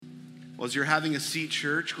Well, as you're having a seat,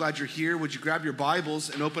 church, glad you're here. Would you grab your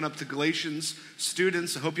Bibles and open up to Galatians?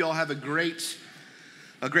 Students, I hope you all have a great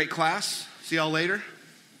class. See y'all later.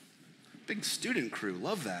 Big student crew,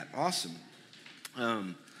 love that, awesome.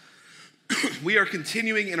 We are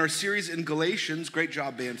continuing in our series in Galatians. Great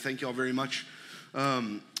job, band, thank you all very much.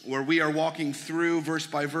 Where we are walking through verse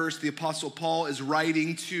by verse. The Apostle Paul is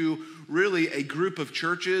writing to really a group of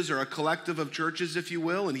churches, or a collective of churches, if you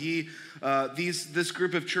will, and this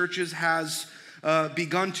group of churches has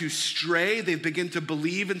begun to stray. They've begun to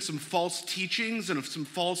believe in some false teachings, and some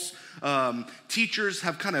false teachers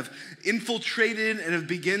have kind of infiltrated and have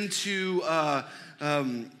begun to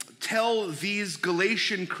tell these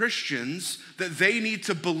Galatian Christians that they need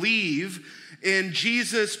to believe in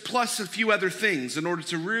Jesus plus a few other things in order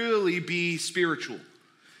to really be spiritual,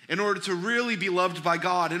 in order to really be loved by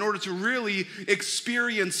God, in order to really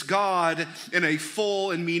experience God in a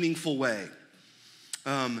full and meaningful way.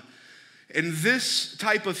 And this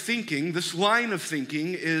type of thinking, this line of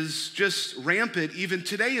thinking, is just rampant even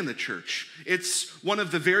today in the church. It's one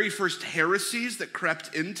of the very first heresies that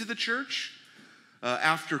crept into the church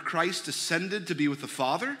after Christ ascended to be with the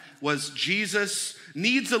Father, was Jesus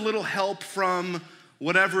needs a little help from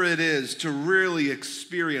whatever it is to really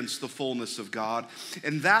experience the fullness of God.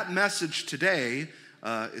 And that message today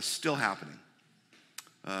is still happening.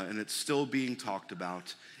 And it's still being talked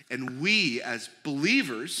about. And we as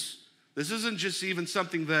believers, this isn't just even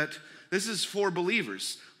something this is for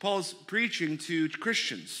believers. Paul's preaching to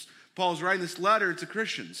Christians. Paul's writing this letter to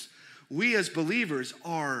Christians. We as believers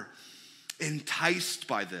are enticed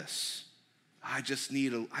by this. I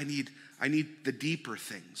need the deeper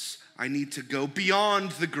things. I need to go beyond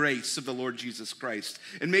the grace of the Lord Jesus Christ.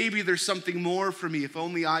 And maybe there's something more for me if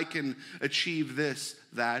only I can achieve this,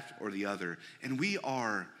 that, or the other. And we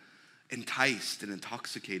are enticed and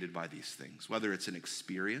intoxicated by these things, whether it's an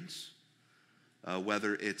experience,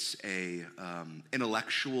 whether it's a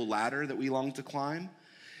intellectual ladder that we long to climb.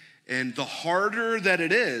 And the harder that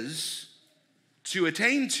it is to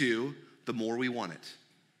attain to, the more we want it.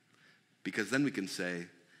 Because then we can say,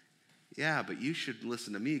 yeah, but you should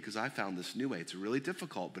listen to me because I found this new way. It's really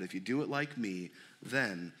difficult, but if you do it like me,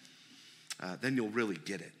 then you'll really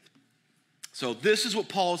get it. So this is what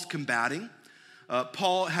Paul's combating.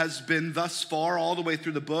 Paul has been thus far, all the way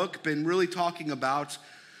through the book, been really talking about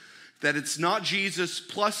that it's not Jesus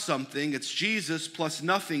plus something, it's Jesus plus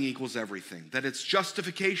nothing equals everything. That it's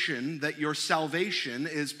justification, that your salvation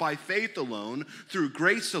is by faith alone, through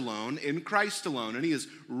grace alone, in Christ alone. And he is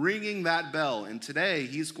ringing that bell. And today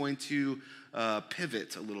he's going to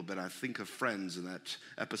pivot a little bit. I think of Friends in that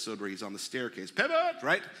episode where he's on the staircase. Pivot,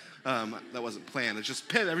 right? That wasn't planned. It's just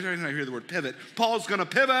pivot. Every time I hear the word pivot, Paul's going to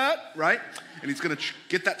pivot, right? And he's going to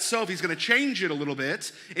get that self. He's going to change it a little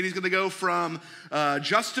bit. And he's going to go from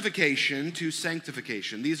justification to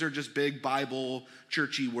sanctification. These are just big Bible,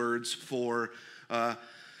 churchy words for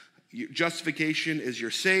justification is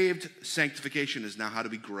you're saved. Sanctification is now how do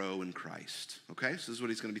we grow in Christ. Okay? So this is what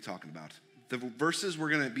he's going to be talking about. The verses we're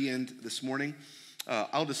going to be in this morning,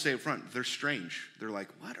 I'll just say up front, they're strange. They're like,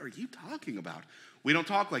 what are you talking about? We don't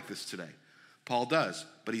talk like this today. Paul does,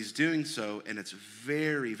 but he's doing so, and it's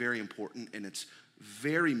very, very important, and it's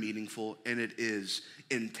very meaningful, and it is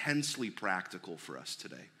intensely practical for us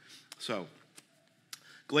today. So,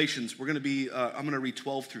 Galatians, we're going to be, I'm going to read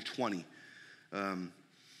 12 through 20.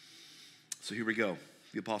 So here we go.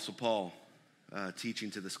 The Apostle Paul,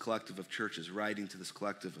 teaching to this collective of churches, writing to this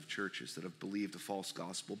collective of churches that have believed a false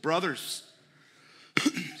gospel. Brothers,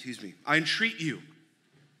 excuse me, I entreat you,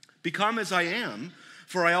 become as I am,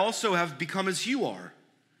 for I also have become as you are.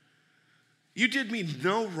 You did me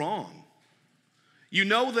no wrong. You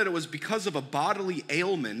know that it was because of a bodily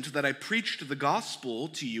ailment that I preached the gospel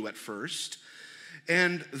to you at first.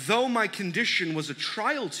 And though my condition was a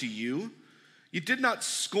trial to you, you did not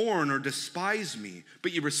scorn or despise me,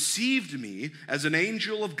 but you received me as an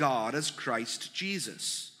angel of God, as Christ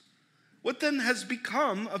Jesus. What then has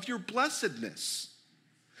become of your blessedness?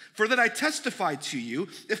 For that I testify to you,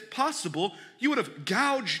 if possible, you would have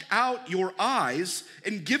gouged out your eyes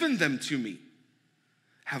and given them to me.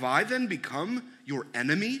 Have I then become your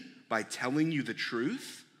enemy by telling you the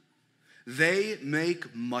truth? They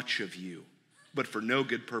make much of you, but for no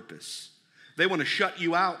good purpose. They want to shut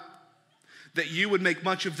you out, that you would make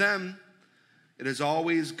much of them. It is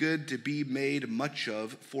always good to be made much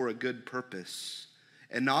of for a good purpose.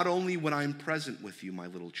 And not only when I'm present with you, my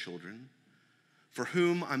little children, for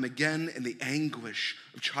whom I'm again in the anguish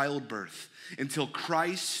of childbirth, until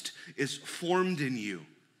Christ is formed in you.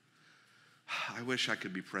 I wish I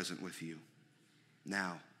could be present with you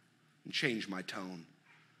now and change my tone,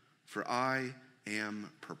 for I am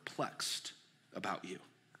perplexed about you.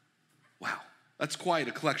 Wow, that's quite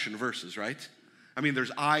a collection of verses, right? I mean,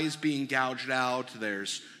 there's eyes being gouged out,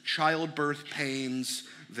 there's childbirth pains,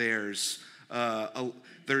 there's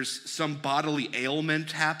some bodily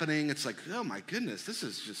ailment happening. It's like, oh my goodness, this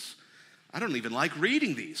is just, I don't even like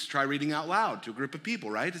reading these. Try reading out loud to a group of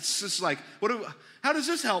people, right? It's just like, how is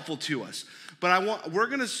this helpful to us? But I want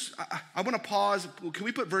to pause. Can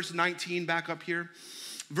we put verse 19 back up here?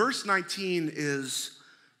 Verse 19 is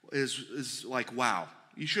like, wow.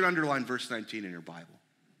 You should underline verse 19 in your Bible.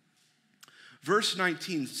 Verse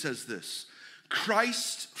 19 says this: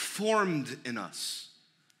 Christ formed in us.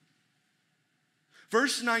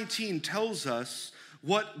 Verse 19 tells us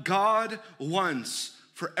what God wants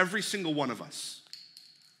for every single one of us.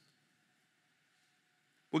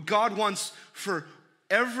 What God wants for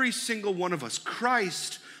every single one of us.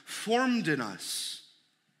 Christ formed in us.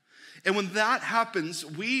 And when that happens,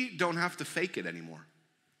 we don't have to fake it anymore.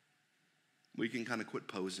 We can kind of quit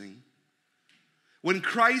posing. When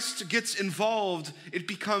Christ gets involved, it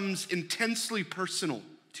becomes intensely personal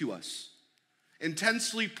to us,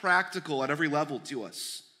 intensely practical at every level to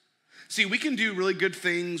us. See, we can do really good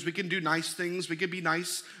things, we can do nice things, we can be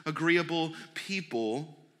nice, agreeable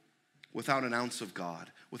people without an ounce of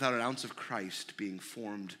God, without an ounce of Christ being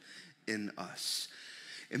formed in us.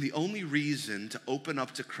 And the only reason to open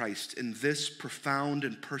up to Christ in this profound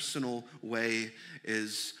and personal way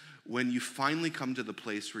is when you finally come to the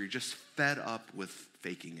place where you're just fed up with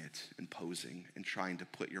faking it and posing and trying to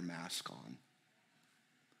put your mask on.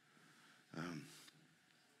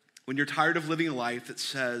 When you're tired of living a life that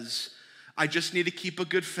says, I just need to keep a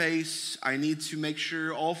good face, I need to make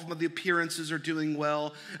sure all of the appearances are doing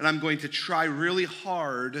well, and I'm going to try really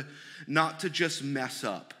hard not to just mess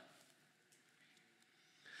up.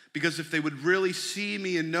 Because if they would really see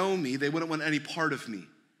me and know me, they wouldn't want any part of me.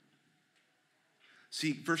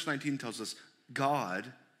 See, verse 19 tells us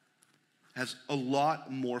God has a lot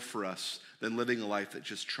more for us than living a life that's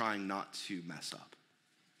just trying not to mess up.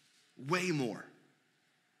 Way more.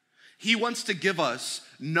 He wants to give us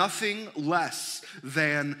nothing less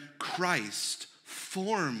than Christ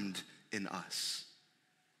formed in us.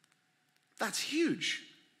 That's huge.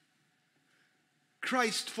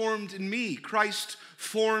 Christ formed in me. Christ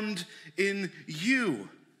formed in you.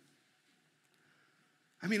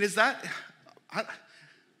 I mean, is that...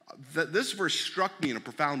 this verse struck me in a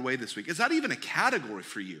profound way this week. Is that even a category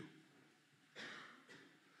for you?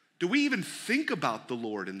 Do we even think about the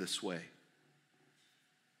Lord in this way?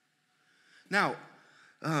 Now,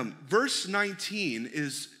 verse 19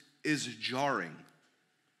 is jarring.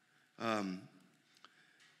 And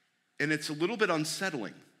it's a little bit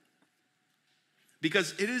unsettling.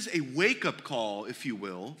 Because it is a wake-up call, if you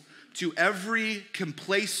will, to every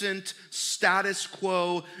complacent, status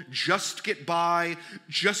quo, just get by,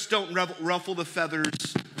 just don't ruffle the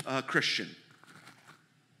feathers Christian.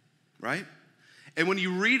 Right? And when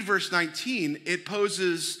you read verse 19, it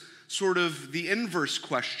poses sort of the inverse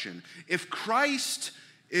question. If Christ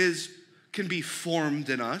can be formed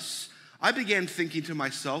in us, I began thinking to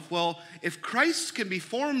myself, well, if Christ can be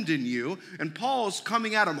formed in you, and Paul's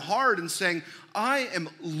coming at him hard and saying, I am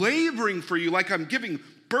laboring for you like I'm giving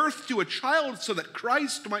birth to a child so that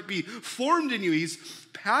Christ might be formed in you. He's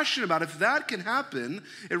passionate about it. If that can happen,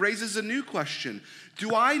 it raises a new question.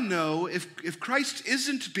 Do I know if Christ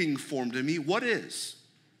isn't being formed in me, what is?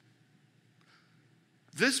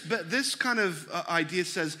 This kind of idea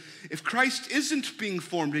says, if Christ isn't being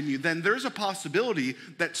formed in you, then there's a possibility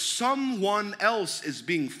that someone else is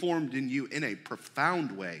being formed in you in a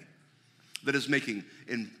profound way that is making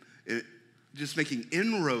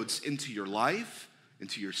inroads into your life,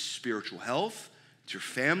 into your spiritual health, into your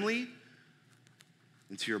family,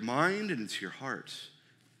 into your mind, and into your heart.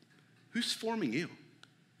 Who's forming you?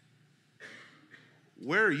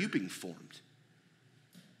 Where are you being formed?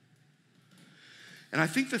 And I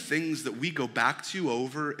think the things that we go back to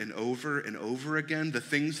over and over and over again, the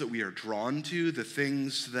things that we are drawn to, the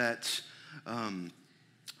things that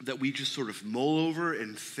we just sort of mull over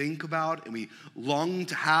and think about and we long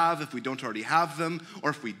to have if we don't already have them, or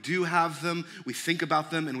if we do have them, we think about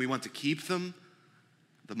them and we want to keep them.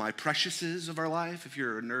 The my preciouses of our life, if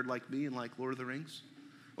you're a nerd like me and like Lord of the Rings.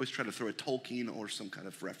 Always try to throw a Tolkien or some kind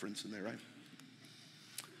of reference in there, right?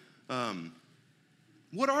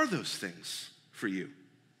 What are those things for you?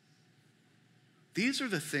 These are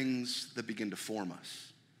the things that begin to form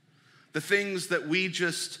us. The things that we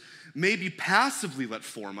just maybe passively let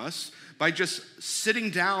form us by just sitting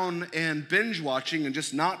down and binge watching and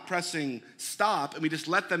just not pressing stop, and we just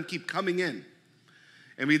let them keep coming in.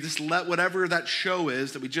 And we just let whatever that show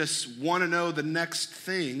is that we just want to know the next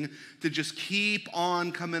thing to just keep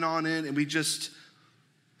on coming on in. And we just,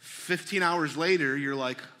 15 hours later, you're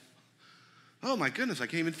like, oh my goodness, I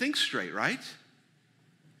can't even think straight, right?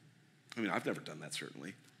 I mean, I've never done that,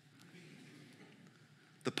 certainly.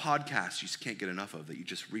 The podcast you just can't get enough of, that you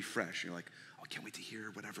just refresh. You're like, oh, I can't wait to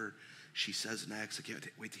hear whatever she says next. I can't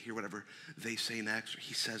wait to hear whatever they say next or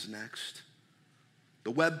he says next. The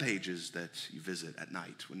web pages that you visit at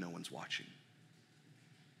night when no one's watching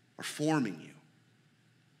are forming you.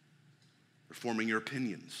 They're forming your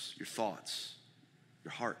opinions, your thoughts,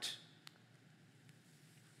 your heart.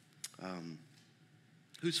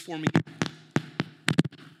 Who's forming you?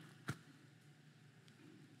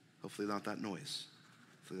 Hopefully not that noise.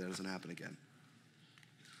 Hopefully that doesn't happen again.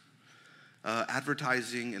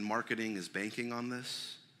 Advertising and marketing is banking on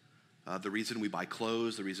this. The reason we buy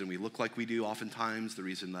clothes, the reason we look like we do oftentimes, the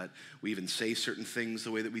reason that we even say certain things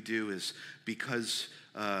the way that we do is because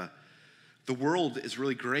the world is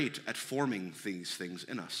really great at forming these things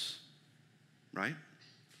in us, right?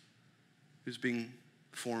 Who's being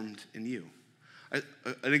formed in you?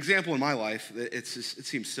 An example in my life, it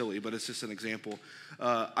seems silly, but it's just an example.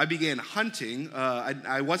 I began hunting.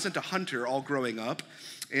 I wasn't a hunter all growing up,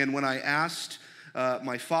 and when I asked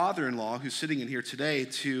my father-in-law, who's sitting in here today,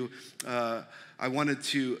 I wanted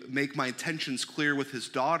to make my intentions clear with his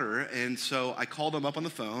daughter, and so I called him up on the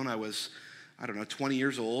phone. I was, 20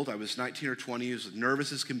 years old. I was 19 or 20, as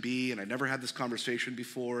nervous as can be, and I'd never had this conversation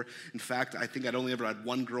before. In fact, I think I'd only ever had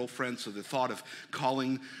one girlfriend, so the thought of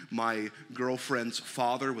calling my girlfriend's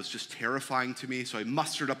father was just terrifying to me. So I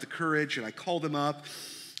mustered up the courage, and I called him up,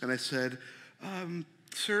 and I said,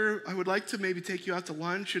 sir, I would like to maybe take you out to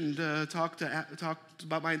lunch and talk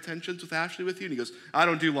about my intentions with Ashley with you. And he goes, I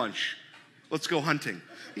don't do lunch. Let's go hunting.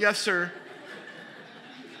 Yes, sir.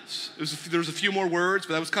 There was a few more words,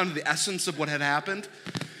 but that was kind of the essence of what had happened.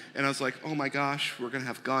 And I was like, oh my gosh, we're going to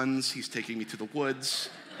have guns. He's taking me to the woods.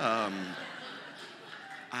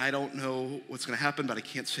 I don't know what's going to happen, but I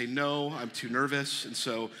can't say no. I'm too nervous. And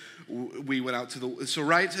so we went out to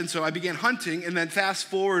so I began hunting, and then fast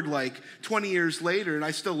forward like 20 years later, and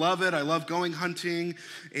I still love it. I love going hunting,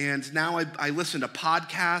 and now I listen to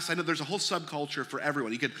podcasts. I know there's a whole subculture for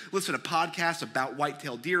everyone. You can listen to podcasts about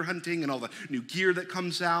white-tailed deer hunting and all the new gear that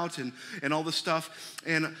comes out and all this stuff.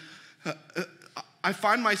 And I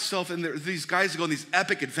find myself, and these guys go on these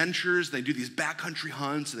epic adventures. They do these backcountry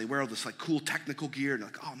hunts, and they wear all this like cool technical gear. And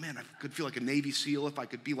like, oh man, I could feel like a Navy SEAL if I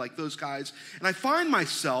could be like those guys. And I find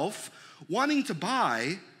myself wanting to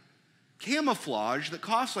buy camouflage that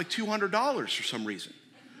costs like $200 for some reason.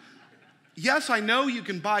 Yes, I know you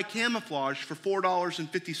can buy camouflage for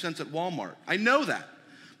 $4.50 at Walmart. I know that.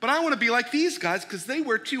 But I want to be like these guys because they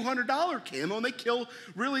wear $200 camo and they kill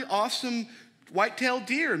really awesome white-tailed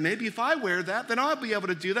deer. And maybe if I wear that, then I'll be able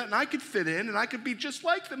to do that, and I could fit in, and I could be just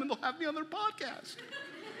like them, and they'll have me on their podcast.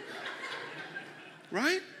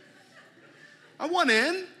 Right? I want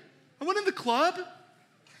in the club.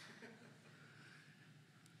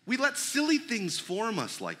 We let silly things form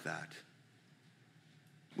us like that.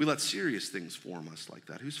 We let serious things form us like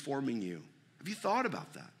that. Who's forming you? Have you thought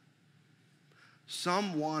about that?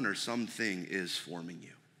 Someone or something is forming you.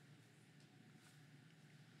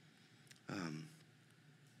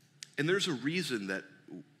 And there's a reason that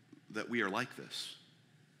we are like this.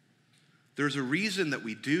 There's a reason that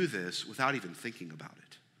we do this without even thinking about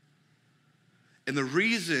it. And the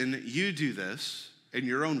reason you do this in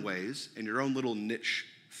your own ways, in your own little niche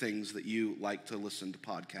things that you like to listen to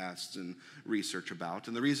podcasts and research about,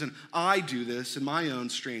 and the reason I do this in my own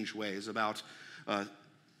strange ways about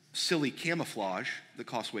silly camouflage that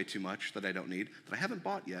costs way too much, that I don't need, that I haven't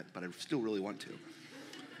bought yet, but I still really want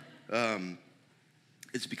to.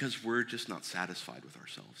 It's because we're just not satisfied with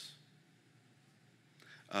ourselves.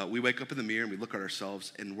 We wake up in the mirror and we look at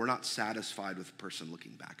ourselves, and we're not satisfied with the person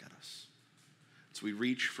looking back at us. So we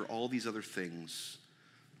reach for all these other things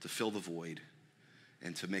to fill the void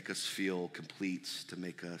and to make us feel complete, to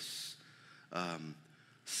make us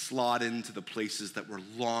slot into the places that we're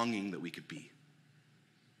longing that we could be.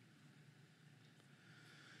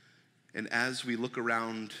 And as we look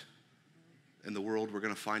around in the world, we're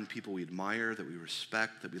going to find people we admire, that we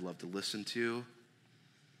respect, that we love to listen to.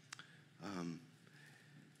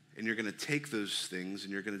 And you're going to take those things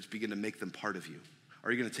and you're going to begin to make them part of you.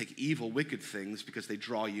 Or you're going to take evil, wicked things because they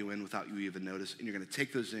draw you in without you even notice, and you're going to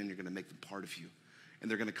take those in, you're going to make them part of you.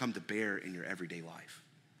 And they're going to come to bear in your everyday life.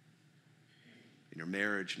 In your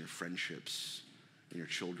marriage, in your friendships, in your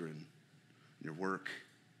children, in your work,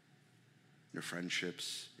 in your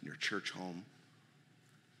friendships, in your church home.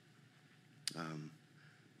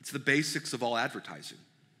 It's the basics of all advertising.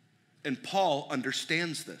 And Paul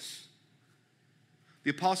understands this.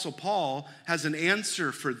 The Apostle Paul has an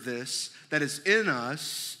answer for this that is in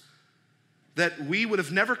us that we would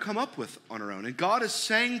have never come up with on our own. And God is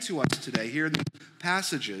saying to us today, here in the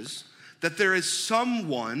passages, that there is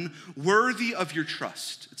someone worthy of your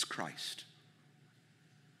trust. It's Christ.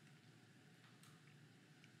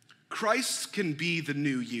 Christ can be the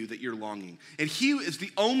new you that you're longing. And he is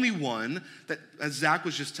the only one that, as Zach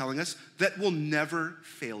was just telling us, that will never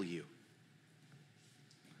fail you.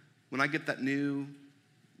 When I get that new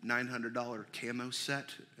 $900 camo set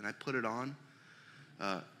and I put it on,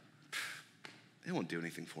 it won't do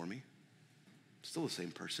anything for me. Still the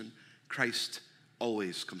same person. Christ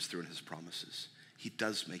always comes through in his promises. He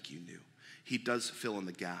does make you new. He does fill in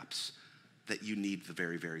the gaps that you need the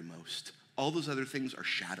very, very most. All those other things are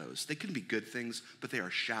shadows. They can be good things, but they are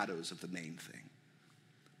shadows of the main thing.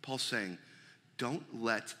 Paul's saying, don't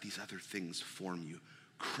let these other things form you.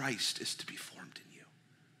 Christ is to be formed in you.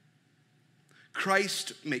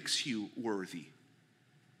 Christ makes you worthy.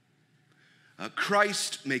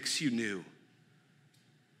 Christ makes you new.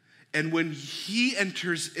 And when he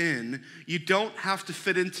enters in, you don't have to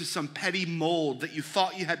fit into some petty mold that you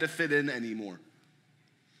thought you had to fit in anymore.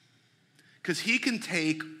 Because he can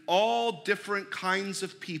take all different kinds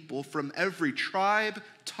of people from every tribe,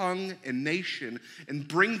 tongue, and nation and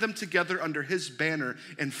bring them together under his banner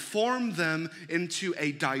and form them into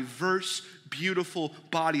a diverse, beautiful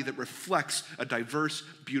body that reflects a diverse,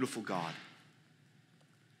 beautiful God.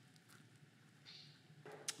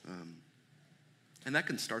 And that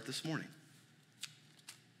can start this morning.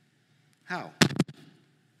 How?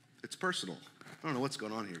 It's personal. I don't know what's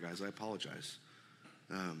going on here, guys. I apologize.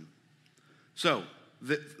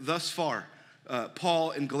 Thus far,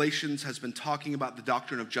 Paul in Galatians has been talking about the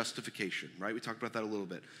doctrine of justification, right? We talked about that a little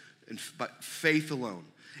bit. But faith alone.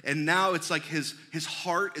 And now it's like his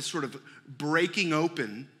heart is sort of breaking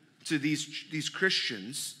open to these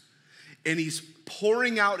Christians, and he's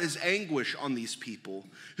pouring out his anguish on these people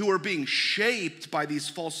who are being shaped by these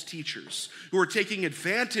false teachers, who are taking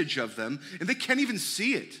advantage of them, and they can't even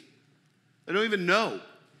see it. They don't even know.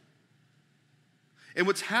 And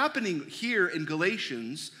what's happening here in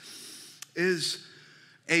Galatians is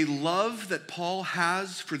a love that Paul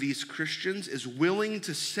has for these Christians is willing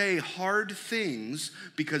to say hard things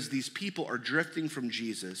because these people are drifting from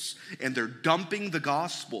Jesus and they're dumping the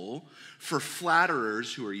gospel for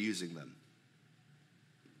flatterers who are using them.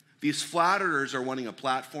 These flatterers are wanting a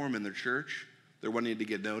platform in their church. They're wanting to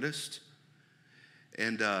get noticed.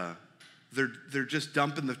 And they're just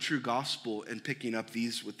dumping the true gospel and picking up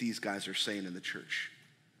what these guys are saying in the church.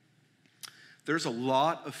 There's a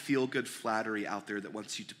lot of feel-good flattery out there that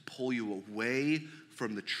wants you to pull you away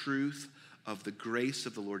from the truth of the grace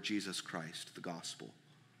of the Lord Jesus Christ, the gospel.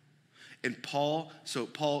 And Paul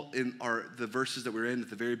in the verses that we're in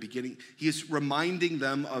at the very beginning, he is reminding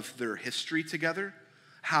them of their history together,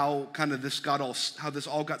 how this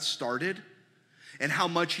all got started, and how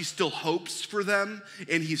much he still hopes for them,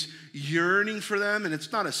 and he's yearning for them, and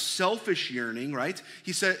it's not a selfish yearning, right?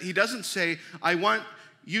 He doesn't say, I want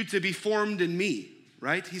you to be formed in me,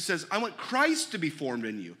 right? He says, I want Christ to be formed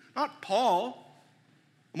in you, not Paul.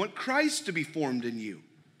 I want Christ to be formed in you.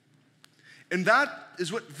 And that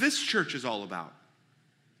is what this church is all about.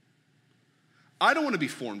 I don't want to be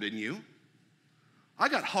formed in you. I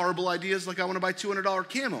got horrible ideas like I want to buy $200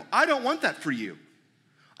 camo. I don't want that for you.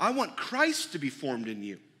 I want Christ to be formed in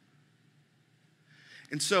you.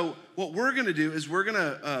 And so what we're going to do is we're going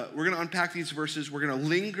to unpack these verses. We're going to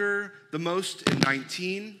linger the most in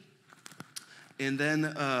 19, and then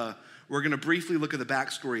we're going to briefly look at the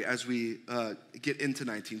backstory as we get into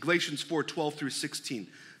 19. Galatians 4:12 through 16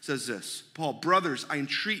 says this: Paul, brothers, I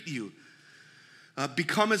entreat you,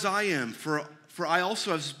 become as I am, for I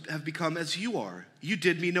also have become as you are. You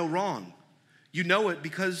did me no wrong. You know it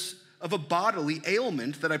because of a bodily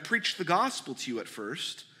ailment that I preached the gospel to you at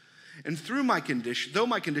first. And through my condition, though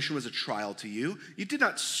my condition was a trial to you, you did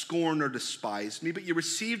not scorn or despise me, but you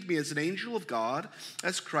received me as an angel of God,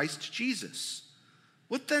 as Christ Jesus.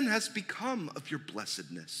 What then has become of your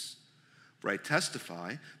blessedness? For I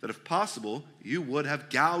testify that if possible, you would have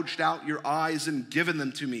gouged out your eyes and given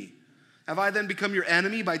them to me. Have I then become your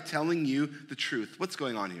enemy by telling you the truth? What's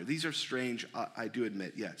going on here? These are strange, I do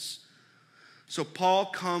admit, yes. So Paul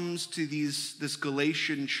comes to this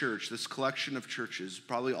Galatian church, this collection of churches,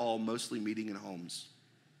 probably all mostly meeting in homes.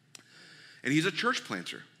 And he's a church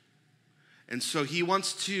planter. And so he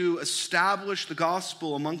wants to establish the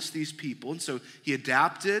gospel amongst these people. And so he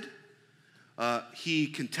adapted, he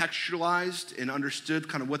contextualized and understood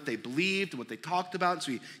kind of what they believed and what they talked about. And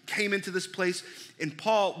so he came into this place, and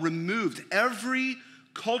Paul removed every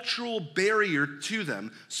cultural barrier to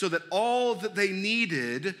them so that all that they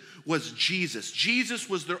needed was Jesus. Jesus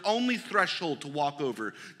was their only threshold to walk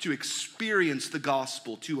over, to experience the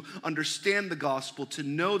gospel, to understand the gospel, to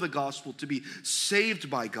know the gospel, to be saved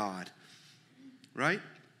by God, right?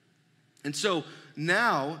 And so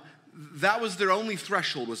now, that was their only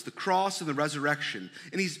threshold, was the cross and the resurrection.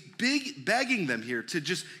 And he's begging them here to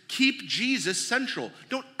just keep Jesus central.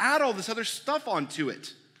 Don't add all this other stuff onto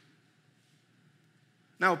it.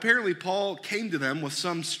 Now, apparently, Paul came to them with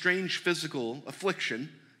some strange physical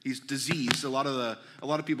affliction. He's diseased. A lot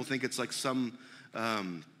of people think it's like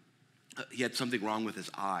he had something wrong with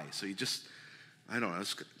his eye. So he just, I don't know,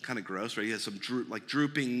 it's kind of gross, right? He has some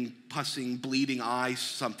drooping, pussing, bleeding eye,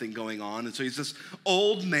 something going on. And so he's this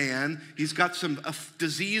old man. He's got some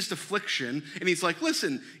diseased affliction. And he's like,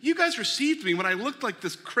 listen, you guys received me when I looked like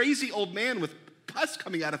this crazy old man with pus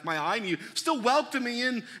coming out of my eye, and you still welcomed me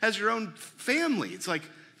in as your own family. It's like,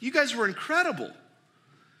 you guys were incredible.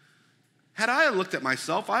 Had I looked at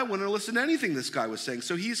myself, I wouldn't have listened to anything this guy was saying.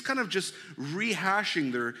 So he's kind of just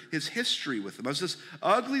rehashing his history with them. I was this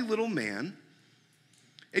ugly little man,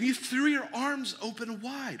 and you threw your arms open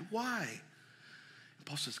wide. Why? And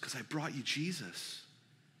Paul says, because I brought you Jesus,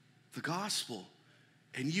 the gospel,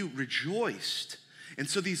 and you rejoiced. And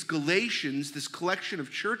so these Galatians, this collection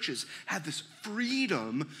of churches, had this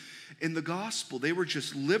freedom in the gospel. They were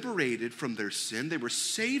just liberated from their sin. They were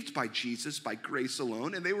saved by Jesus, by grace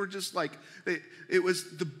alone. And they were just like, it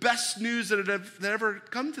was the best news that had ever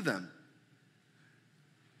come to them.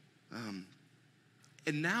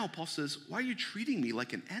 And now Paul says, why are you treating me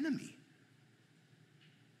like an enemy?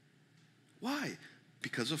 Why?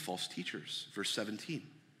 Because of false teachers. Verse 17.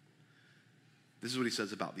 This is what he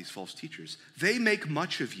says about these false teachers. They make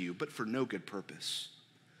much of you, but for no good purpose.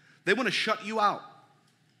 They want to shut you out,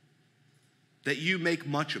 that you make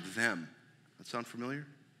much of them. That sound familiar?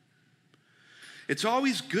 It's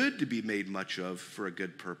always good to be made much of for a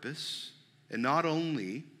good purpose, and not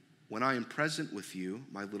only when I am present with you,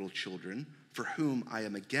 my little children, for whom I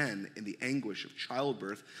am again in the anguish of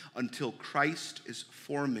childbirth until Christ is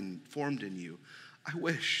formed in you. I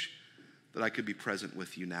wish that I could be present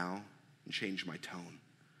with you now and change my tone,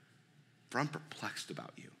 for I'm perplexed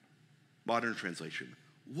about you. Modern translation,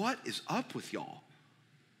 what is up with y'all?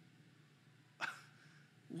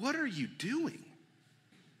 What are you doing?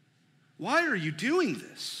 Why are you doing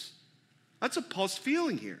this? That's what Paul's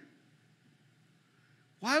feeling here.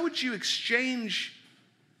 Why would you exchange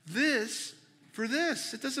this for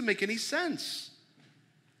this? It doesn't make any sense.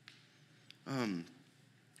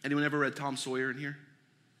 Anyone ever read Tom Sawyer in here?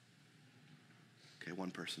 Okay,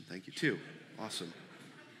 one person, thank you. Two, awesome.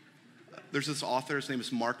 There's this author, his name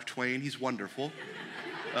is Mark Twain. He's wonderful.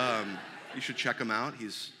 You should check him out.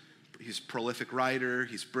 He's a prolific writer.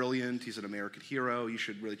 He's brilliant. He's an American hero. You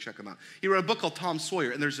should really check him out. He wrote a book called Tom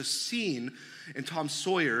Sawyer, and there's a scene in Tom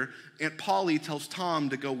Sawyer. Aunt Polly tells Tom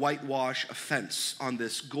to go whitewash a fence on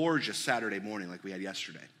this gorgeous Saturday morning like we had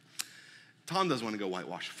yesterday. Tom doesn't want to go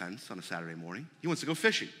whitewash a fence on a Saturday morning. He wants to go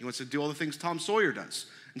fishing. He wants to do all the things Tom Sawyer does.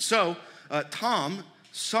 And so Tom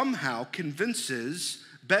somehow convinces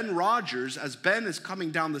Ben Rogers, as Ben is coming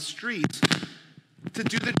down the street, to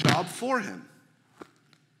do the job for him.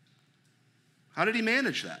 How did he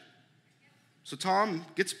manage that? So Tom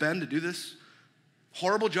gets Ben to do this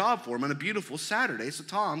horrible job for him on a beautiful Saturday so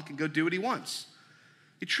Tom can go do what he wants.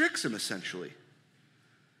 He tricks him, essentially.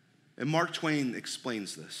 And Mark Twain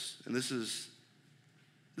explains this, and this is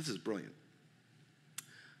brilliant.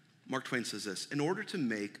 Mark Twain says this: in order to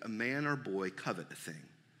make a man or boy covet a thing,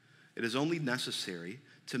 it is only necessary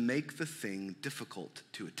to make the thing difficult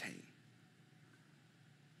to attain.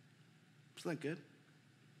 Isn't that good?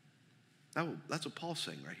 That's what Paul's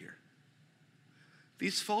saying right here.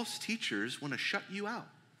 These false teachers want to shut you out.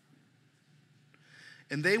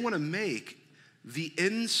 And they want to make the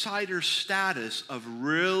insider status of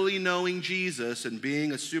really knowing Jesus and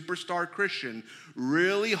being a superstar Christian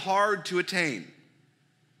really hard to attain.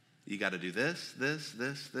 You got to do this, this,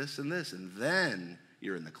 this, this, and this, and then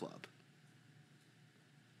you're in the club.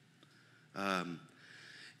 And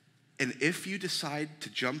if you decide to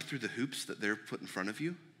jump through the hoops that they're put in front of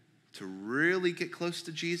you, to really get close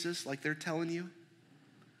to Jesus like they're telling you,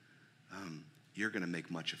 you're going to make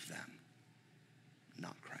much of them,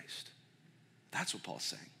 not Christ. That's what Paul's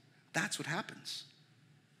saying. That's what happens.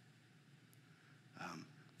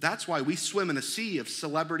 That's why we swim in a sea of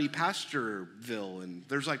celebrity pastorville, and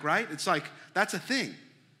there's like, right? It's like, that's a thing.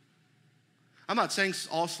 I'm not saying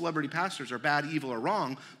all celebrity pastors are bad, evil, or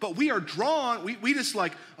wrong, but we are drawn, we just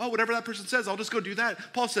like, oh, whatever that person says, I'll just go do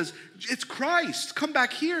that. Paul says, it's Christ. Come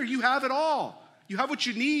back here. You have it all. You have what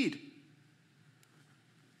you need.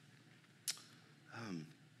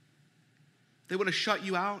 They want to shut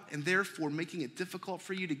you out and therefore making it difficult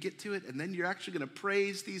for you to get to it. And then you're actually going to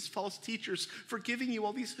praise these false teachers for giving you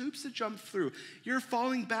all these hoops to jump through. You're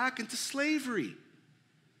falling back into slavery.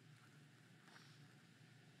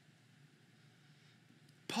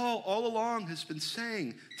 Paul all along has been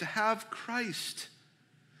saying to have Christ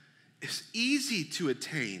is easy to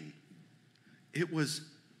attain. It was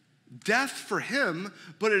death for him,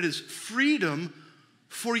 but it is freedom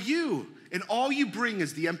for you. And all you bring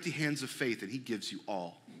is the empty hands of faith, and he gives you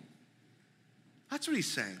all. That's what he's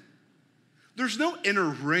saying. There's no inner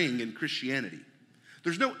ring in Christianity.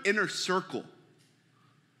 There's no inner circle.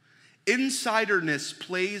 Insiderness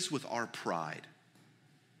plays with our pride.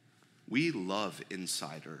 We love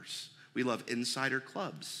insiders. We love insider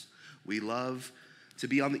clubs. We love to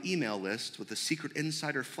be on the email list with the secret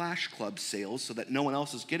insider flash club sales so that no one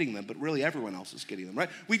else is getting them, but really everyone else is getting them, right?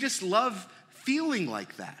 We just love feeling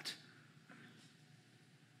like that.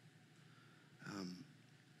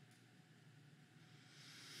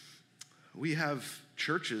 We have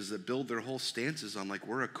churches that build their whole stances on like,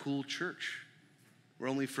 we're a cool church. We're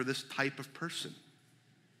only for this type of person.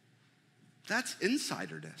 That's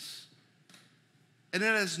insiderness. And it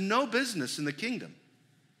has no business in the kingdom.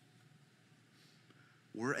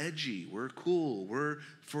 We're edgy, we're cool, we're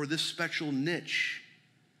for this special niche.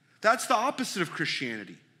 That's the opposite of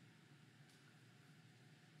Christianity.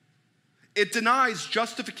 It denies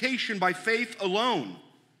justification by faith alone.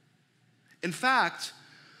 In fact,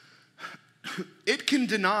 it can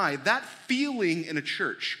deny that feeling in a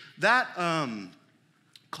church, that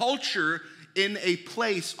culture in a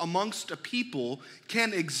place amongst a people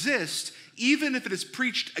can exist even if it is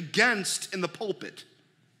preached against in the pulpit.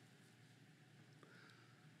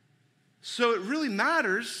 So it really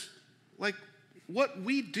matters, like, what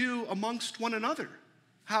we do amongst one another,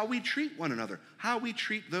 how we treat one another, how we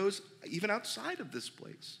treat those even outside of this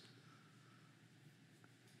place.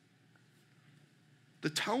 The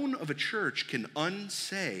tone of a church can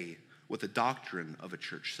unsay what the doctrine of a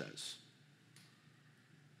church says.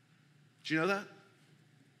 Do you know that?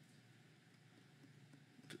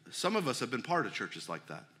 Some of us have been part of churches like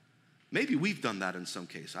that. Maybe we've done that in some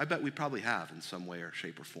case. I bet we probably have in some way or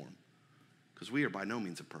shape or form. Because we are by no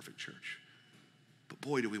means a perfect church. But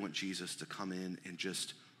boy, do we want Jesus to come in and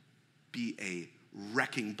just be a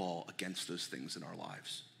wrecking ball against those things in our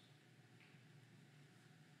lives.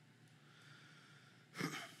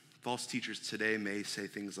 False teachers today may say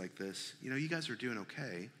things like this. You know, you guys are doing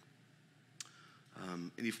okay.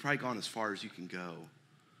 And you've probably gone as far as you can go.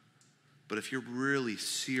 But if you're really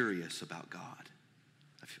serious about God,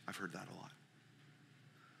 I've heard that a lot,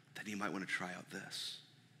 then you might want to try out this.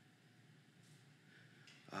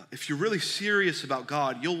 If you're really serious about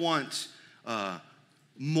God, you'll want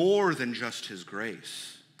more than just his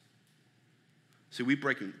grace. See, we've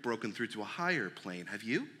broken through to a higher plane. Have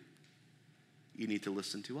you? You need to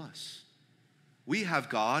listen to us. We have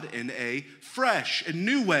God in a fresh and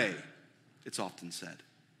new way, it's often said.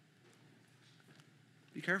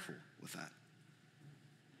 Be careful with that.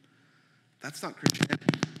 That's not Christianity.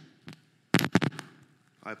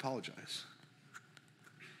 I apologize.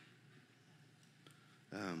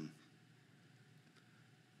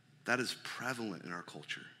 That is prevalent in our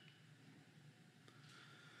culture.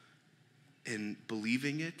 And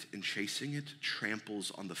believing it and chasing it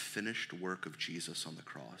tramples on the finished work of Jesus on the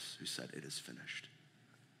cross, who said, "It is finished."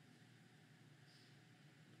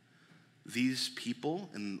 These people,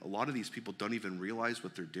 and a lot of these people don't even realize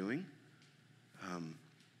what they're doing.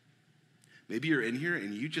 Maybe you're in here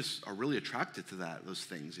and you just are really attracted to those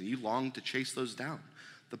things, and you long to chase those down.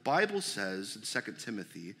 The Bible says in 2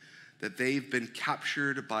 Timothy that they've been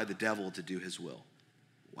captured by the devil to do his will.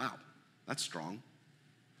 Wow, that's strong.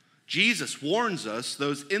 Jesus warns us,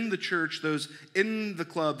 those in the church, those in the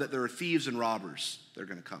club, that there are thieves and robbers. They're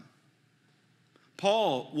going to come.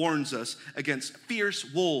 Paul warns us against fierce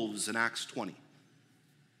wolves in Acts 20.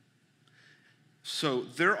 So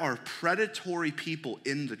there are predatory people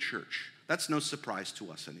in the church. That's no surprise to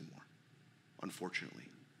us anymore, unfortunately.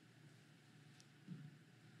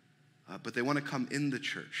 But they want to come in the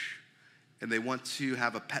church, and they want to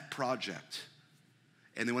have a pet project,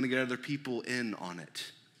 and they want to get other people in on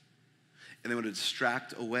it. And they want to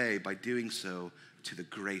distract away by doing so to the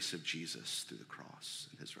grace of Jesus through the cross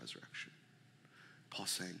and his resurrection. Paul's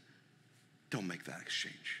saying, don't make that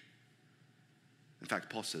exchange. In fact,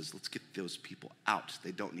 Paul says, let's get those people out.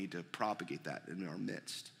 They don't need to propagate that in our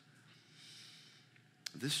midst.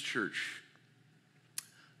 This church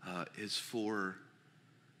is for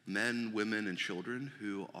men, women, and children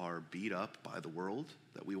who are beat up by the world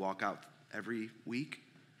that we walk out every week,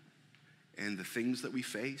 and the things that we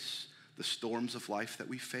face, the storms of life that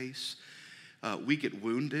we face. We get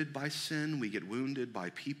wounded by sin. We get wounded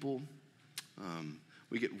by people.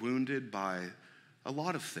 We get wounded by a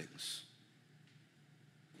lot of things.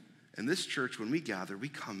 In this church, when we gather, we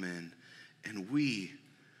come in and we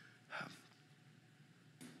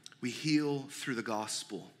heal through the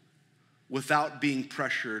gospel without being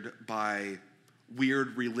pressured by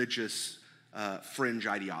weird religious fringe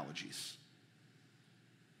ideologies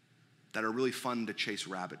that are really fun to chase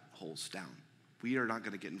rabbit holes down. We are not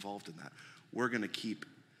going to get involved in that. We're going to keep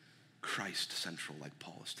Christ central, like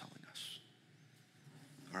Paul is telling us.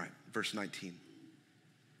 All right, verse 19.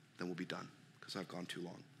 Then we'll be done because I've gone too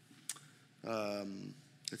long.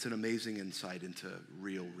 It's an amazing insight into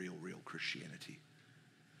real Christianity.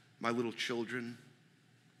 My little children,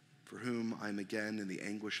 for whom I'm again in the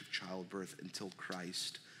anguish of childbirth until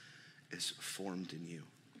Christ is formed in you.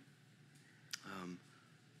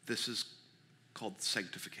 This is called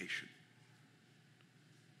sanctification.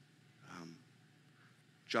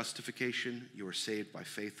 Justification, you are saved by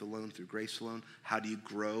faith alone, through grace alone. How do you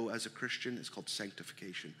grow as a Christian? It's called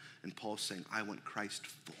sanctification. And Paul's saying, I want Christ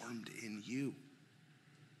formed in you.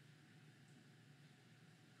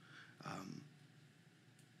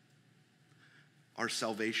 Our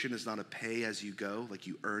salvation is not a pay as you go, like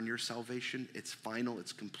you earn your salvation. It's final,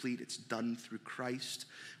 it's complete, it's done through Christ.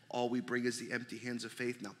 All we bring is the empty hands of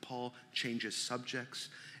faith. Now Paul changes subjects,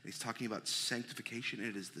 and he's talking about sanctification.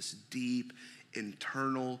 It is this deep,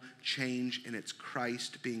 internal change, and it's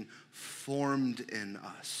Christ being formed in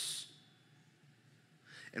us.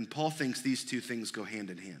 And Paul thinks these two things go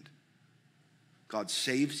hand in hand. God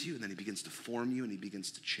saves you, and then he begins to form you, and he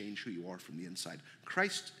begins to change who you are from the inside.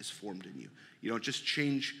 Christ is formed in you. You don't just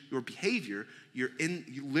change your behavior,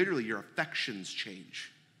 literally your affections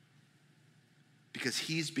change because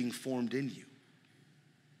he's being formed in you.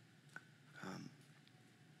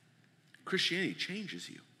 Christianity changes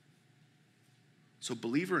you. So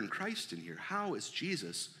believer in Christ in here, how is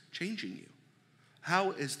Jesus changing you?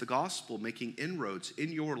 How is the gospel making inroads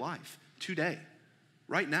in your life today,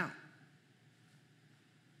 right now?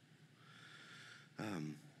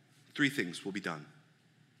 Three things will be done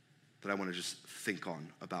that I want to just think on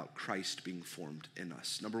about Christ being formed in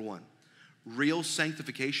us. Number one, real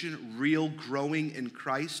sanctification, real growing in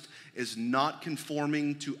Christ is not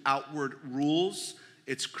conforming to outward rules.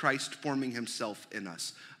 It's Christ forming himself in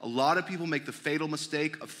us. A lot of people make the fatal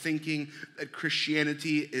mistake of thinking that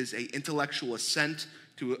Christianity is an intellectual assent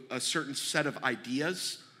to a certain set of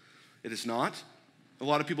ideas. It is not. A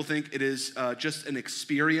lot of people think it is just an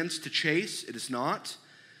experience to chase. It is not.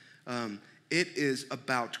 It is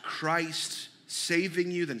about Christ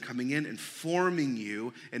saving you, then coming in and forming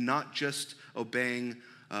you, and not just obeying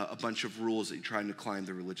a bunch of rules that you're trying to climb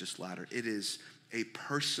the religious ladder. It is a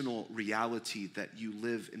personal reality that you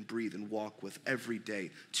live and breathe and walk with every day.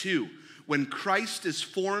 Two, when Christ is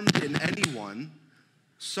formed in anyone,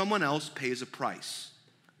 someone else pays a price.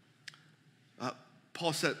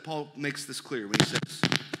 Paul makes this clear when he says, I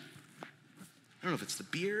don't know if it's the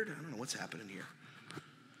beard, I don't know what's happening here.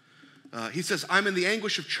 He says, I'm in the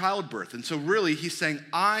anguish of childbirth. And so really he's saying,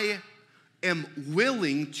 I am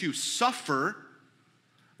willing to suffer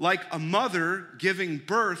like a mother giving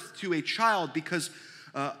birth to a child because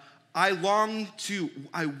I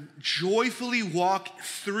joyfully walk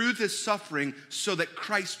through this suffering so that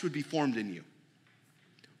Christ would be formed in you.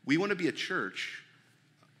 We want to be a church,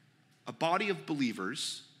 a body of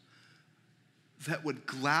believers that would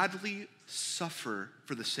gladly suffer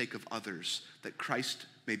for the sake of others, that Christ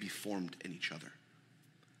may be formed in each other.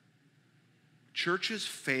 Churches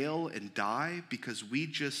fail and die because we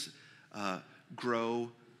just grow,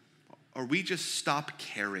 or we just stop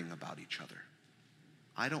caring about each other.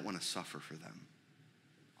 I don't want to suffer for them.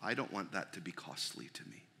 I don't want that to be costly to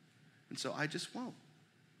me. And so I just won't.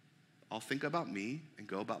 I'll think about me and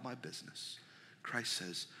go about my business. Christ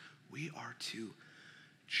says we are to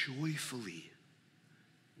joyfully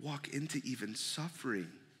walk into even suffering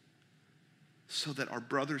so that our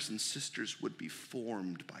brothers and sisters would be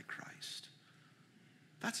formed by Christ.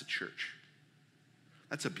 That's a church.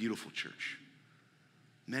 That's a beautiful church.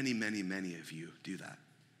 Many, many, many of you do that.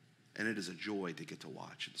 And it is a joy to get to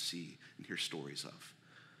watch and see and hear stories of.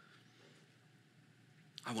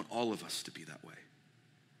 I want all of us to be that way.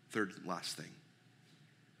 Third and last thing.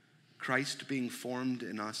 Christ being formed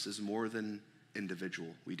in us is more than individual.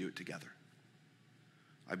 We do it together.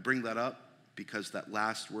 I bring that up because that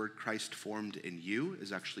last word, Christ formed in you,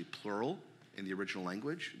 is actually plural in the original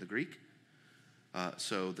language, the Greek.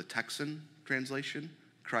 So the Texan translation,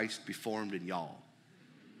 Christ be formed in y'all.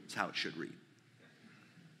 That's how it should read.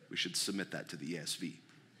 We should submit that to the ESV.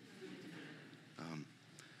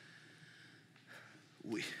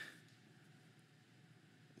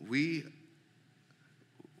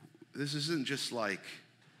 this isn't just like,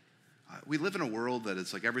 we live in a world that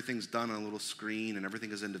it's like everything's done on a little screen and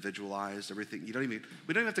everything is individualized. We don't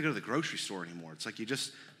even have to go to the grocery store anymore. It's like you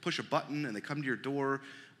just push a button and they come to your door.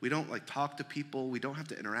 We don't like talk to people. We don't have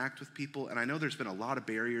to interact with people. And I know there's been a lot of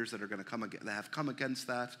barriers that have come against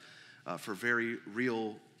that for very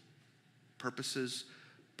real purposes.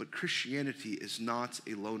 But Christianity is not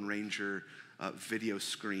a Lone Ranger video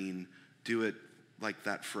screen. Do it like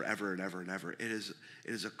that forever and ever and ever. It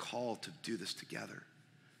is a call to do this together,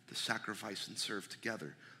 to sacrifice and serve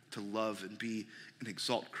together, to love and be and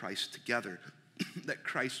exalt Christ together, that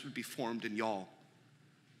Christ would be formed in y'all.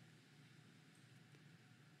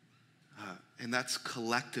 And that's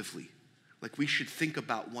collectively. Like, we should think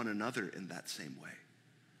about one another in that same way.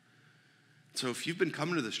 So if you've been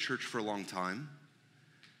coming to this church for a long time,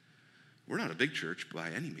 we're not a big church by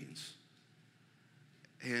any means.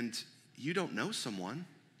 And you don't know someone,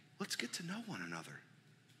 let's get to know one another,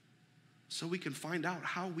 so we can find out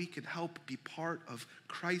how we can help be part of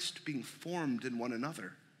Christ being formed in one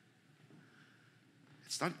another.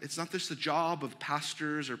 It's not just the job of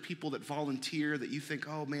pastors or people that volunteer that you think,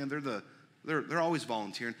 oh man, they're always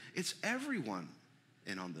volunteering. It's everyone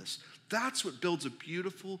in on this. That's what builds a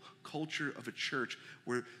beautiful culture of a church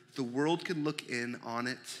where the world can look in on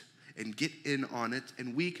it and get in on it,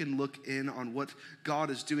 and we can look in on what God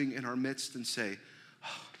is doing in our midst and say,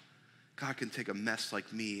 oh, God can take a mess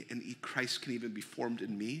like me and Christ can even be formed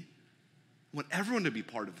in me. I want everyone to be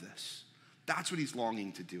part of this. That's what he's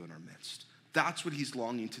longing to do in our midst. That's what he's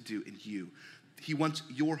longing to do in you. He wants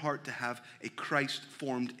your heart to have a Christ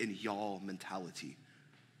formed in y'all mentality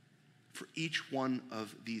for each one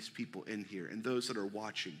of these people in here and those that are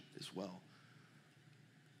watching as well.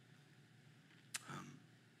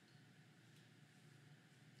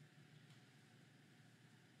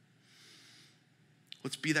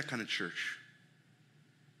 Let's be that kind of church.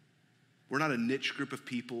 We're not a niche group of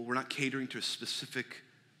people. We're not catering to a specific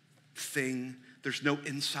thing. There's no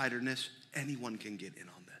insiderness. Anyone can get in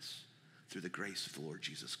on this through the grace of the Lord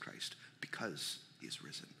Jesus Christ because he is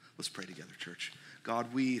risen. Let's pray together, church.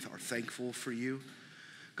 God, we are thankful for you.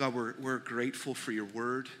 God, we're grateful for your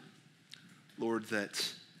word. Lord,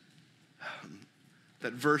 that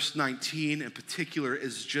verse 19 in particular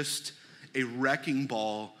is just a wrecking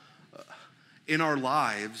ball in our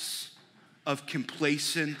lives of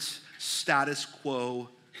complacent status quo,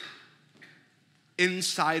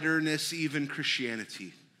 insiderness, even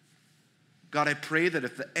Christianity. God, I pray that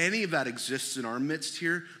if any of that exists in our midst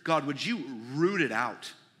here, God, would you root it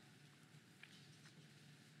out?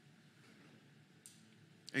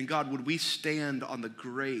 And God, would we stand on the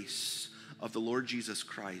grace of the Lord Jesus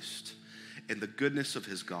Christ and the goodness of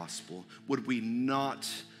his gospel? Would we not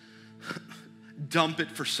dump it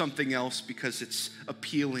for something else because it's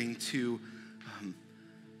appealing to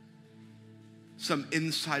some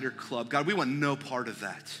insider club? God, we want no part of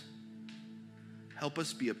that. Help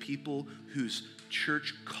us be a people whose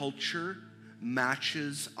church culture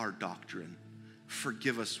matches our doctrine.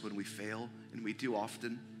 Forgive us when we fail, and we do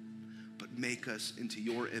often, but make us into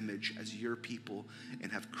your image as your people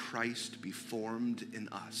and have Christ be formed in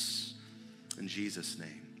us. In Jesus'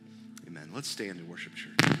 name, amen. Let's stand and worship,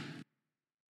 church.